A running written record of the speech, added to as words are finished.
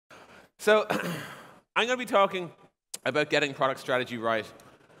So I'm going to be talking about getting product strategy right,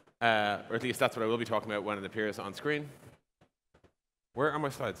 or at least that's what I will be talking about when it appears on screen. Where are my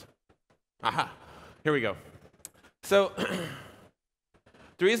slides? Aha, here we go. So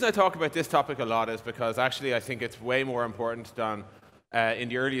the reason I talk about this topic a lot is because actually I think it's way more important than in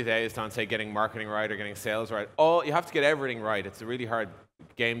the early days than, say, getting marketing right or getting sales right. You have to get everything right. It's a really hard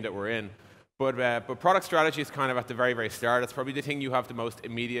game that we're in. But product strategy is kind of at the very, very start. It's probably the thing you have the most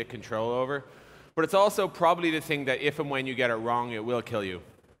immediate control over. But it's also probably the thing that if and when you get it wrong, it will kill you.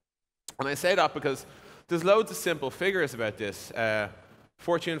 And I say that because there's loads of simple figures about this.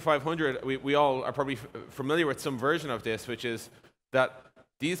 Fortune 500, we all are probably familiar with some version of this, which is that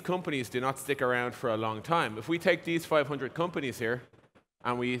these companies do not stick around for a long time. If we take these 500 companies here,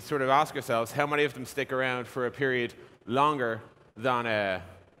 and we sort of ask ourselves how many of them stick around for a period longer than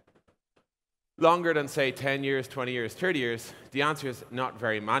say 10 years, 20 years, 30 years, the answer is not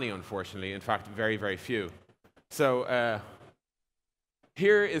very many, unfortunately. In fact, very, very few. So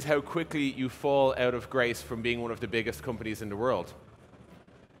here is how quickly you fall out of grace from being one of the biggest companies in the world.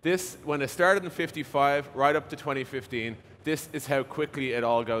 This, when it started in 55, right up to 2015, this is how quickly it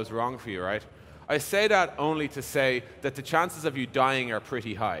all goes wrong for you, right? I say that only to say that the chances of you dying are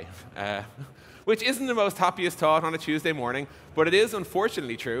pretty high, which isn't the most happiest thought on a Tuesday morning, but it is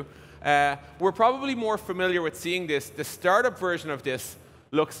unfortunately true. We're probably more familiar with seeing this. The startup version of this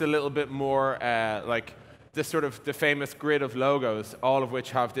looks a little bit more like this sort of the famous grid of logos, all of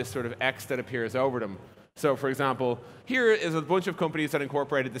which have this sort of X that appears over them. So, for example, here is a bunch of companies that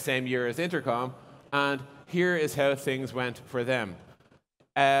incorporated the same year as Intercom, and here is how things went for them.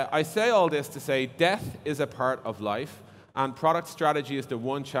 I say all this to say death is a part of life, and product strategy is the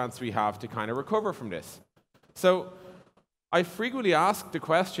one chance we have to kind of recover from this. So I frequently ask the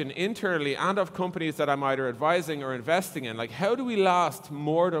question internally and of companies that I'm either advising or investing in, like, how do we last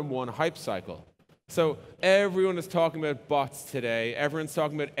more than one hype cycle? So everyone is talking about bots today, everyone's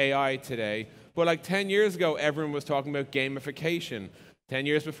talking about AI today, but like 10 years ago, everyone was talking about gamification. 10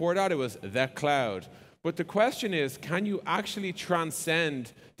 years before that, it was the cloud. But the question is, can you actually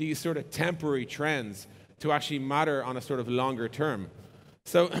transcend these sort of temporary trends to actually matter on a sort of longer term?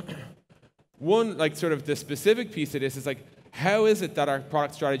 So one, like, sort of the specific piece of this is like, how is it that our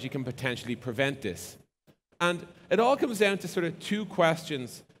product strategy can potentially prevent this? And it all comes down to sort of two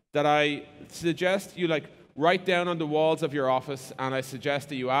questions that I suggest you like write down on the walls of your office, and I suggest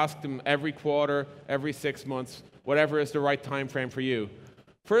that you ask them every quarter, every 6 months, whatever is the right time frame for you.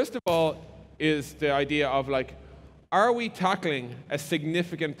 First of all is the idea of like, are we tackling a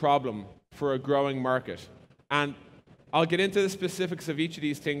significant problem for a growing market? And I'll get into the specifics of each of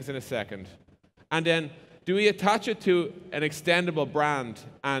these things in a second. And then, do we attach it to an extendable brand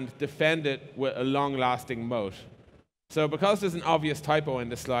and defend it with a long-lasting moat? So because there's an obvious typo in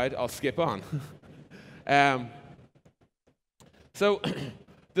this slide, I'll skip on. So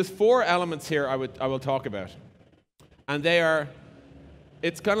there's 4 elements here I will talk about. And they are,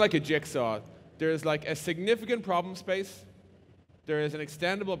 it's kind of like a jigsaw. There's like a significant problem space, there is an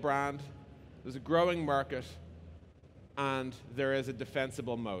extendable brand, there's a growing market, and there is a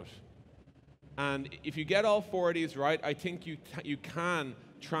defensible moat. And if you get all 4 of these right, I think you can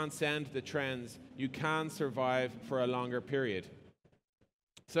transcend the trends. You can survive for a longer period.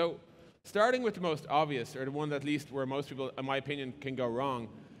 So starting with the most obvious, or the one that at least where most people, in my opinion, can go wrong,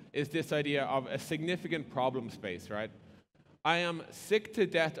 is this idea of a significant problem space, right? I am sick to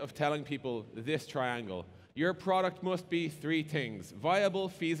death of telling people this triangle. Your product must be 3 things: viable,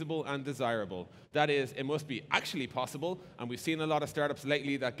 feasible, and desirable. That is, it must be actually possible, and we've seen a lot of startups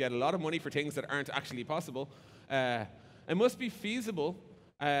lately that get a lot of money for things that aren't actually possible. It must be feasible,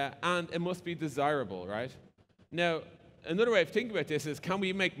 and it must be desirable, right? Now, another way of thinking about this is, can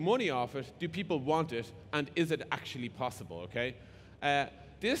we make money off it? Do people want it? And is it actually possible, okay?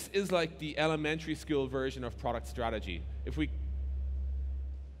 This is like the elementary school version of product strategy.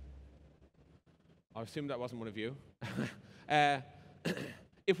 I assume that wasn't one of you.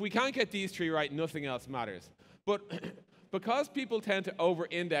 If we can't get these 3 right, nothing else matters. But because people tend to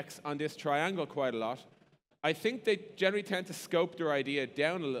over-index on this triangle quite a lot, I think they generally tend to scope their idea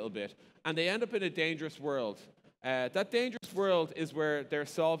down a little bit, and they end up in a dangerous world. That dangerous world is where they're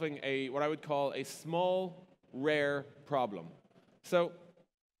solving what I would call a small, rare problem. So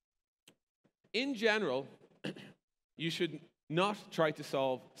in general, you should not try to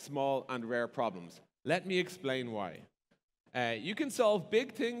solve small and rare problems. Let me explain why. You can solve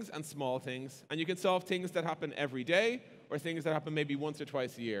big things and small things, and you can solve things that happen every day or things that happen maybe once or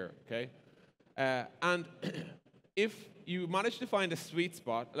twice a year, okay? And if you manage to find a sweet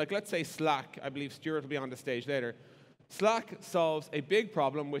spot, like let's say Slack, I believe Stuart will be on the stage later, Slack solves a big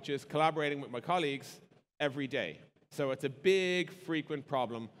problem, which is collaborating with my colleagues every day. So it's a big, frequent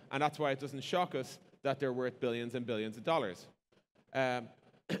problem, and that's why it doesn't shock us that they're worth billions and billions of dollars.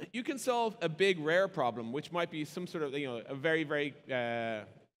 You can solve a big, rare problem, which might be some sort of, a very, very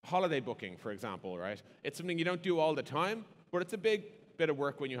holiday booking, for example, right? It's something you don't do all the time, but it's a big bit of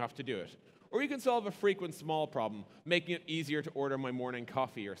work when you have to do it. Or you can solve a frequent small problem, making it easier to order my morning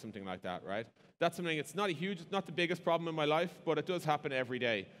coffee or something like that, right? That's something, it's not the biggest problem in my life, but it does happen every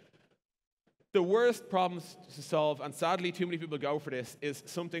day. The worst problems to solve, and sadly too many people go for this, is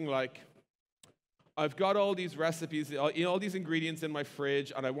something like, I've got all these recipes, all these ingredients in my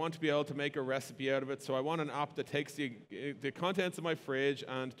fridge, and I want to be able to make a recipe out of it, so I want an app that takes the contents of my fridge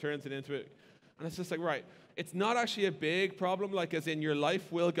and turns it into it. And it's just like, right, it's not actually a big problem, like as in your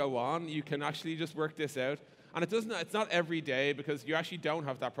life will go on, you can actually just work this out. And it's not every day, because you actually don't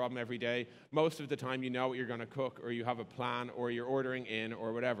have that problem every day. Most of the time you know what you're going to cook, or you have a plan, or you're ordering in,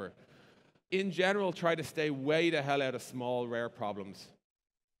 or whatever. In general, try to stay way the hell out of small, rare problems.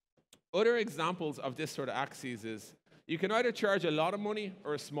 Other examples of this sort of axis is you can either charge a lot of money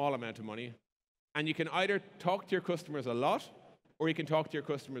or a small amount of money, and you can either talk to your customers a lot or you can talk to your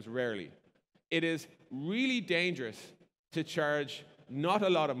customers rarely. It is really dangerous to charge not a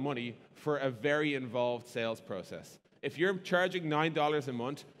lot of money for a very involved sales process. If you're charging $9 a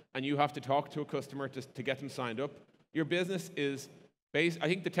month and you have to talk to a customer to get them signed up, your business is I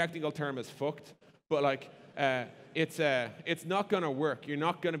think the technical term is fucked, but like it's not going to work. You're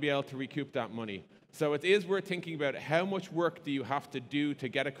not going to be able to recoup that money. So it is worth thinking about how much work do you have to do to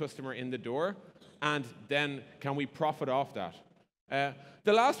get a customer in the door, and then can we profit off that?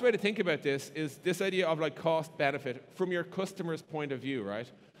 The last way to think about this is this idea of like cost benefit from your customer's point of view,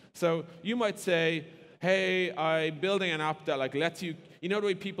 right? So you might say, hey, I'm building an app that like lets you know the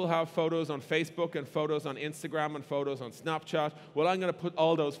way people have photos on Facebook and photos on Instagram and photos on Snapchat? Well, I'm going to put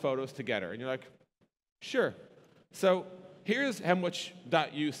all those photos together. And you're like, sure. So here's how much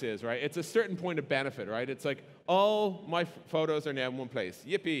that use is, right? It's a certain point of benefit, right? It's like all my photos are now in one place.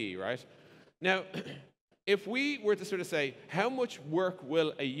 Yippee, right? Now, if we were to sort of say, how much work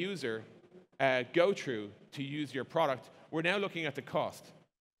will a user go through to use your product, we're now looking at the cost.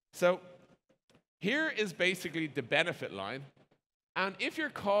 So here is basically the benefit line. And if your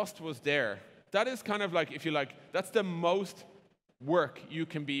cost was there, that is kind of like, if you like, that's the most work you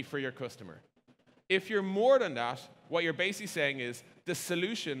can be for your customer. If you're more than that, what you're basically saying is the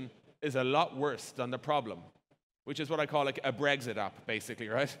solution is a lot worse than the problem, which is what I call like a Brexit app, basically,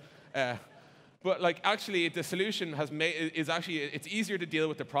 right? But like actually the solution it's easier to deal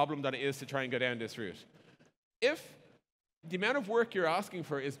with the problem than it is to try and go down this route. If the amount of work you're asking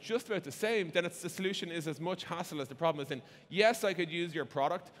for is just about the same, then the solution is as much hassle as the problem is. And yes, I could use your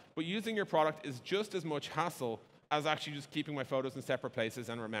product, but using your product is just as much hassle as actually just keeping my photos in separate places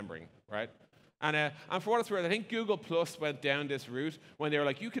and remembering, right? And for what it's worth, I think Google Plus went down this route when they were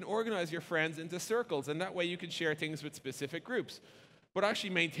like, you can organize your friends into circles, and that way you can share things with specific groups. But actually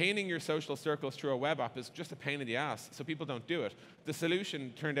maintaining your social circles through a web app is just a pain in the ass, so people don't do it. The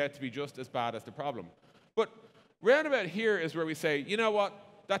solution turned out to be just as bad as the problem. But round about here is where we say, you know what,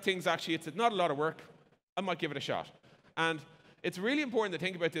 that thing's actually, it's not a lot of work, I might give it a shot. And it's really important to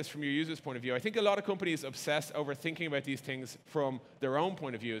think about this from your user's point of view. I think a lot of companies obsess over thinking about these things from their own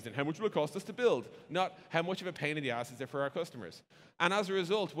point of view, as in how much will it cost us to build, not how much of a pain in the ass is it for our customers. And as a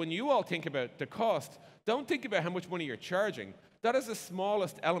result, when you all think about the cost, don't think about how much money you're charging. That is the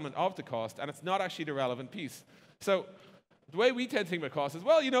smallest element of the cost, and it's not actually the relevant piece. So the way we tend to think about cost is,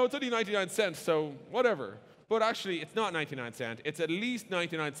 well, it's only 99 cents, so whatever. But actually, it's not 99 cents. It's at least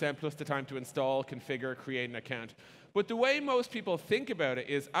 99 cents plus the time to install, configure, create an account. But the way most people think about it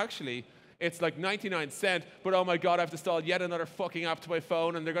is actually, it's like 99 cents, but oh my God, I have to install yet another fucking app to my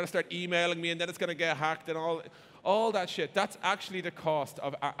phone, and they're going to start emailing me, and then it's going to get hacked, and all that shit. That's actually the cost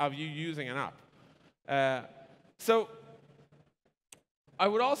of you using an app. So I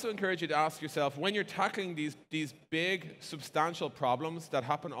would also encourage you to ask yourself, when you're tackling these big, substantial problems that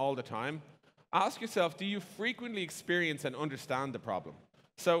happen all the time, ask yourself, do you frequently experience and understand the problem?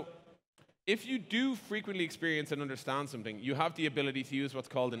 So if you do frequently experience and understand something, you have the ability to use what's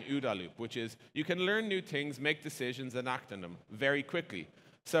called an OODA loop, which is you can learn new things, make decisions, and act on them very quickly.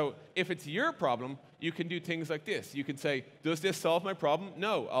 So if it's your problem, you can do things like this. You can say, does this solve my problem?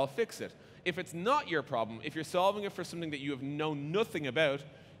 No, I'll fix it. If it's not your problem, if you're solving it for something that you have known nothing about,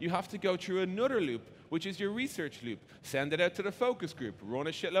 you have to go through another loop, which is your research loop. Send it out to the focus group, run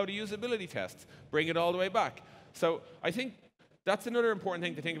a shitload of usability tests, bring it all the way back. So I think that's another important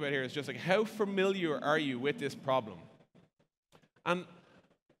thing to think about here, is just like how familiar are you with this problem? And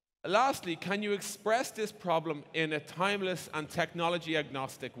Lastly, can you express this problem in a timeless and technology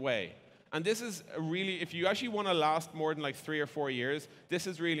agnostic way? And this is really, if you actually want to last more than like 3 or 4 years, this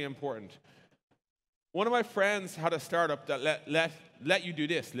is really important. One of my friends had a startup that let you do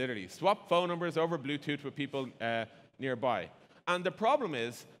this, literally. Swap phone numbers over Bluetooth with people nearby. And the problem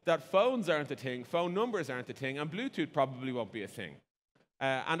is that phones aren't a thing, phone numbers aren't a thing, and Bluetooth probably won't be a thing.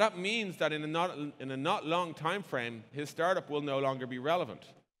 And that means that in a not long time frame, his startup will no longer be relevant.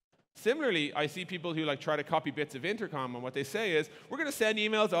 Similarly, I see people who try to copy bits of Intercom, and what they say is, we're going to send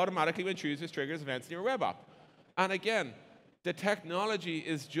emails automatically when chooses, triggers, events in your web app. And again, the technology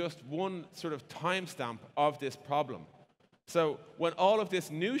is just one sort of timestamp of this problem. So when all of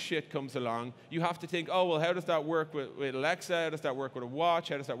this new shit comes along, you have to think, oh, well, how does that work with Alexa? How does that work with a watch?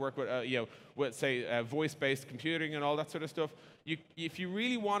 How does that work with say, voice-based computing and all that sort of stuff? If you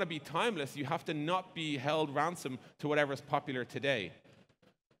really want to be timeless, you have to not be held ransom to whatever's popular today.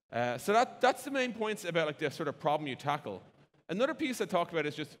 So that's the main points about the sort of problem you tackle. Another piece I talked about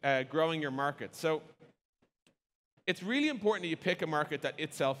is just growing your market. So it's really important that you pick a market that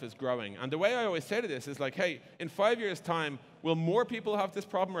itself is growing. And the way I always say to this is hey, in 5 years' time, will more people have this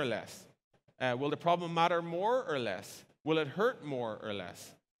problem or less? Will the problem matter more or less? Will it hurt more or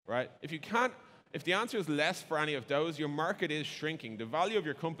less? Right? If the answer is less for any of those, your market is shrinking. The value of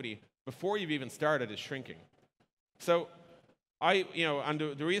your company before you've even started is shrinking. So and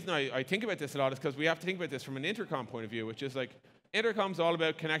the reason I think about this a lot is because we have to think about this from an Intercom point of view, which is Intercom's all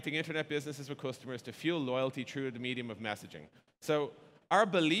about connecting internet businesses with customers to fuel loyalty through the medium of messaging. So our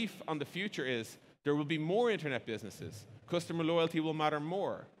belief on the future is there will be more internet businesses. Customer loyalty will matter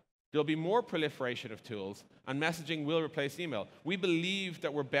more. There'll be more proliferation of tools, and messaging will replace email. We believe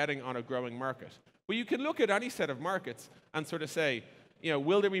that we're betting on a growing market. But you can look at any set of markets and sort of say,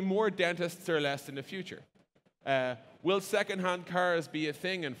 will there be more dentists or less in the future? Will second-hand cars be a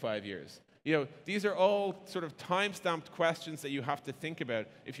thing in 5 years? These are all sort of time-stamped questions that you have to think about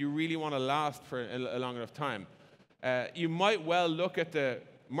if you really want to last for a long enough time. You might well look at the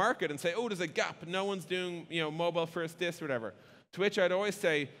market and say, oh, there's a gap. No one's doing mobile first this or whatever. To which I'd always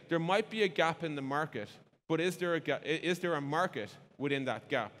say, there might be a gap in the market, but is there a market within that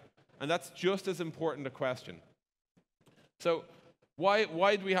gap? And that's just as important a question. So why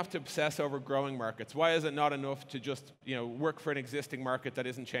do we have to obsess over growing markets? Why is it not enough to just work for an existing market that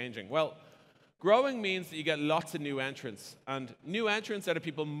isn't changing? Well, growing means that you get lots of new entrants. And new entrants are the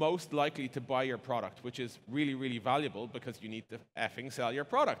people most likely to buy your product, which is really, really valuable because you need to effing sell your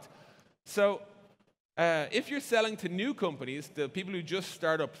product. So if you're selling to new companies, the people who just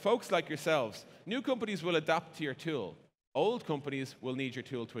start up, folks like yourselves, new companies will adapt to your tool. Old companies will need your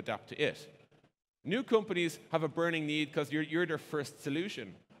tool to adapt to it. New companies have a burning need because you're their first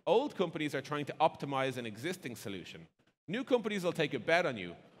solution. Old companies are trying to optimize an existing solution. New companies will take a bet on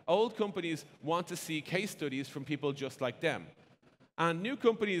you. Old companies want to see case studies from people just like them. And new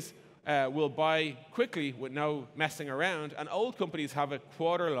companies will buy quickly with no messing around, and old companies have a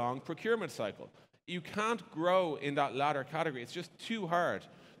quarter-long procurement cycle. You can't grow in that latter category. It's just too hard.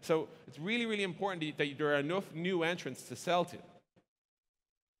 So it's really, really important that there are enough new entrants to sell to.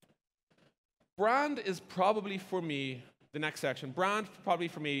 Brand is probably for me, the next section, brand probably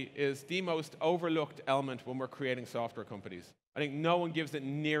for me is the most overlooked element when we're creating software companies. I think no one gives it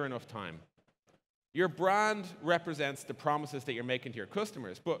near enough time. Your brand represents the promises that you're making to your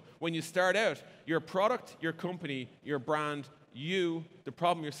customers. But when you start out, your product, your company, your brand, the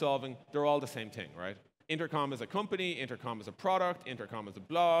problem you're solving, they're all the same thing, right? Intercom is a company, Intercom is a product, Intercom is a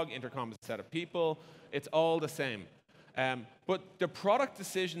blog, Intercom is a set of people. It's all the same. But the product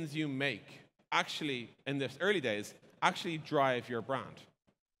decisions you make actually, in the early days, actually drive your brand.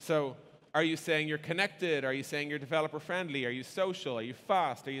 So are you saying you're connected? Are you saying you're developer friendly? Are you social? Are you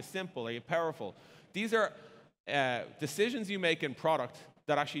fast? Are you simple? Are you powerful? These are decisions you make in product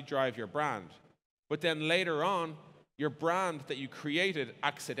that actually drive your brand. But then later on, your brand that you created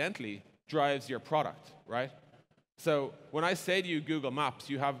accidentally drives your product, right? So when I say to you Google Maps,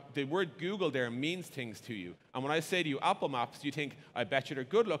 you have the word Google there means things to you. And when I say to you Apple Maps, you think, I bet you they're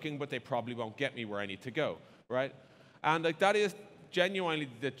good looking, but they probably won't get me where I need to go, right? And that is genuinely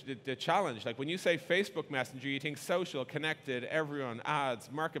the challenge. When you say Facebook Messenger, you think social, connected, everyone, ads,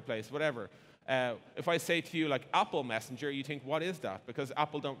 marketplace, whatever. If I say to you Apple Messenger, you think, what is that? Because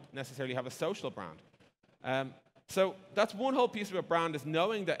Apple don't necessarily have a social brand. So that's one whole piece of a brand, is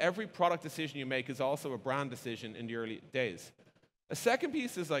knowing that every product decision you make is also a brand decision in the early days. A second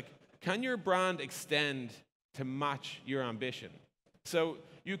piece is can your brand extend to match your ambition? So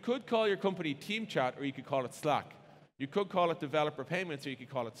you could call your company Team Chat, or you could call it Slack. You could call it Developer Payments, or you could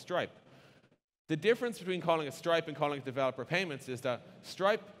call it Stripe. The difference between calling it Stripe and calling it developer payments is that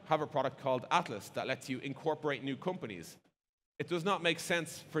Stripe have a product called Atlas that lets you incorporate new companies. It does not make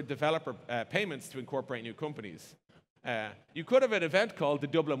sense for developer payments to incorporate new companies. You could have an event called the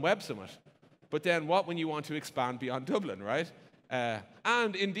Dublin Web Summit, but then what when you want to expand beyond Dublin, right?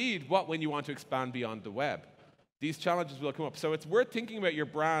 And indeed, what when you want to expand beyond the web? These challenges will come up. So it's worth thinking about your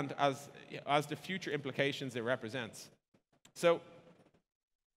brand as the future implications it represents. So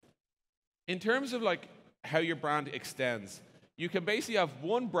in terms of like how your brand extends, you can basically have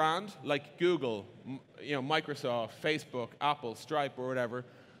one brand like Google, Microsoft, Facebook, Apple, Stripe, or whatever,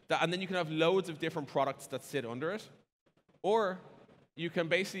 and then you can have loads of different products that sit under it. Or you can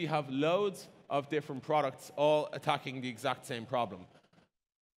basically have loads of different products all attacking the exact same problem.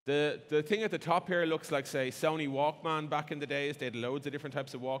 The thing at the top here looks like, say, Sony Walkman back in the days. They had loads of different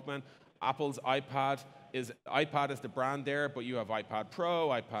types of Walkman. Apple's iPad is the brand there, but you have iPad Pro,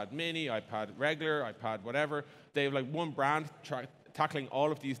 iPad Mini, iPad regular, iPad whatever. They have like one brand tackling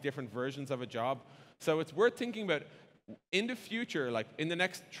all of these different versions of a job. So it's worth thinking about in the future, like in the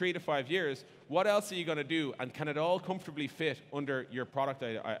next 3 to 5 years, what else are you going to do, and can it all comfortably fit under your product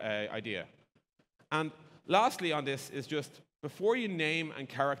idea? And lastly on this is just before you name and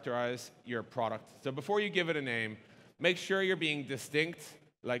characterize your product, so before you give it a name, make sure you're being distinct.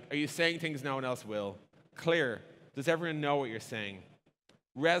 Like, are you saying things no one else will? Clear. Does everyone know what you're saying?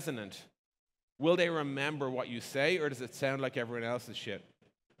 Resonant. Will they remember what you say, or does it sound like everyone else's shit?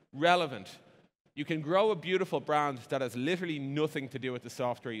 Relevant. You can grow a beautiful brand that has literally nothing to do with the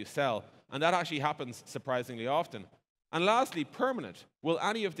software you sell, and that actually happens surprisingly often. And lastly, permanent. Will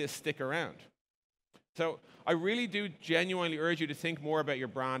any of this stick around? So I really do genuinely urge you to think more about your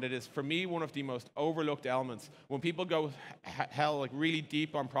brand. It is, for me, one of the most overlooked elements. When people go like really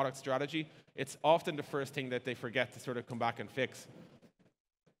deep on product strategy, it's often the first thing that they forget to sort of come back and fix.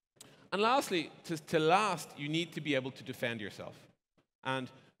 And lastly, to last, you need to be able to defend yourself.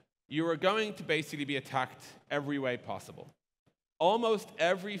 And you are going to basically be attacked every way possible. Almost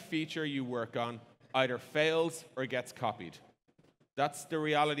every feature you work on either fails or gets copied. That's the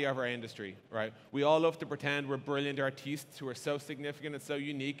reality of our industry, right? We all love to pretend we're brilliant artists who are so significant and so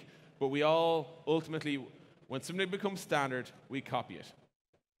unique, but we all ultimately, when something becomes standard, we copy it.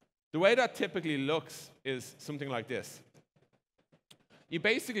 The way that typically looks is something like this. You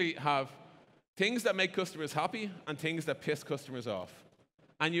basically have things that make customers happy and things that piss customers off.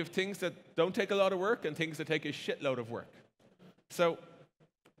 And you have things that don't take a lot of work and things that take a shitload of work. So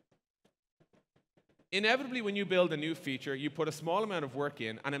inevitably, when you build a new feature, you put a small amount of work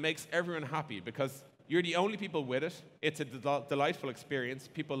in, and it makes everyone happy because you're the only people with it. It's a delightful experience.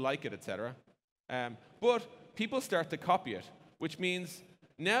 People like it, etc. But people start to copy it, which means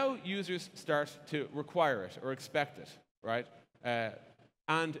now users start to require it or expect it, right?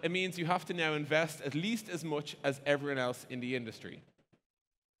 And it means you have to now invest at least as much as everyone else in the industry.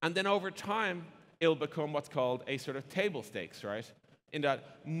 And then over time, it'll become what's called a sort of table stakes, right? In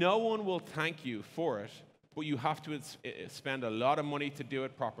that no one will thank you for it, but you have to spend a lot of money to do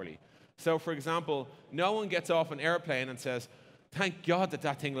it properly. So, for example, no one gets off an airplane and says, thank God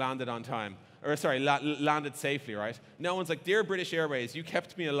that thing landed on time. Or, sorry, landed safely, right? No one's like, dear British Airways, you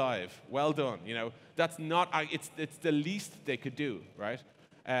kept me alive. Well done, That's not, it's the least they could do, right?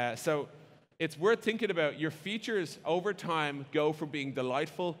 So it's worth thinking about. Your features over time go from being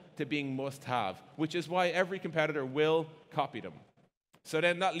delightful to being must-have, which is why every competitor will copy them. So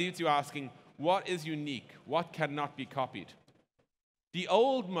then that leaves you asking, what is unique? What cannot be copied? The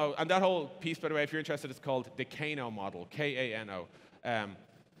old mode, and that whole piece, by the way, if you're interested, is called the Kano model, K-A-N-O.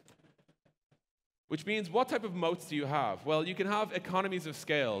 Which means, what type of moats do you have? Well, you can have economies of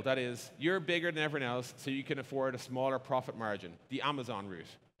scale. That is, you're bigger than everyone else, so you can afford a smaller profit margin, the Amazon route.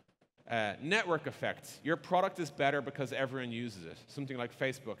 Network effects. Your product is better because everyone uses it. Something like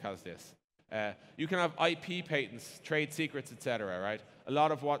Facebook has this. You can have IP patents, trade secrets, etc. Right? A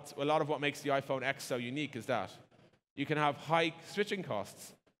lot of what makes the iPhone X so unique is that. You can have high switching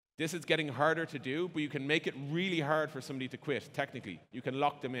costs. This is getting harder to do, but you can make it really hard for somebody to quit. Technically, you can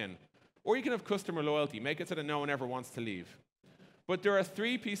lock them in, or you can have customer loyalty, make it so that no one ever wants to leave. But there are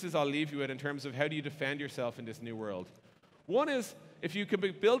 3 pieces I'll leave you with in terms of how do you defend yourself in this new world. One is, if you can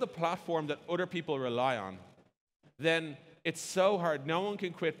build a platform that other people rely on, then it's so hard. No one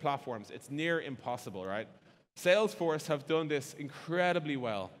can quit platforms. It's near impossible, right? Salesforce have done this incredibly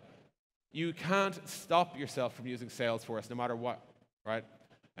well. You can't stop yourself from using Salesforce no matter what, right?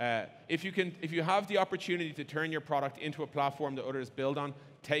 If you have the opportunity to turn your product into a platform that others build on,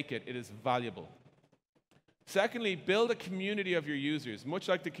 take it. It is valuable. Secondly, build a community of your users, much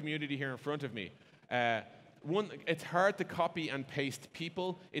like the community here in front of me. it's hard to copy and paste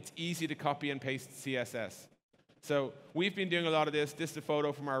people. It's easy to copy and paste CSS. So we've been doing a lot of this. This is a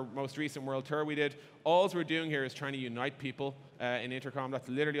photo from our most recent world tour we did. All we're doing here is trying to unite people in Intercom. That's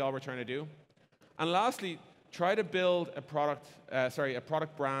literally all we're trying to do. And lastly, try to build a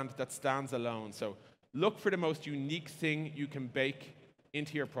product brand that stands alone. So look for the most unique thing you can bake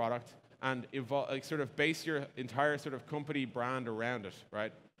into your product and sort of base your entire sort of company brand around it,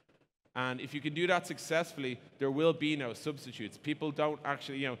 right? And if you can do that successfully, there will be no substitutes. People don't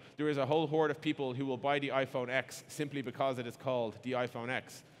actually, there is a whole horde of people who will buy the iPhone X simply because it is called the iPhone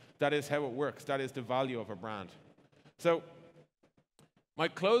X. That is how it works. That is the value of a brand. So my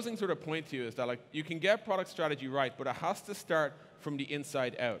closing sort of point to you is that you can get product strategy right, but it has to start from the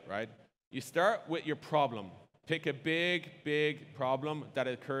inside out, right? You start with your problem. Pick a big, big problem that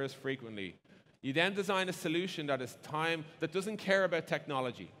occurs frequently. You then design a solution that doesn't care about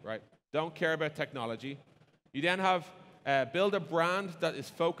technology, right? Don't care about technology. You then build a brand that is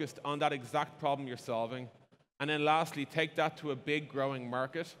focused on that exact problem you're solving. And then lastly, take that to a big growing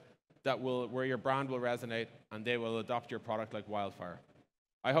market where your brand will resonate and they will adopt your product like wildfire.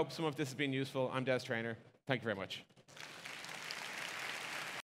 I hope some of this has been useful. I'm Des Traynor. Thank you very much.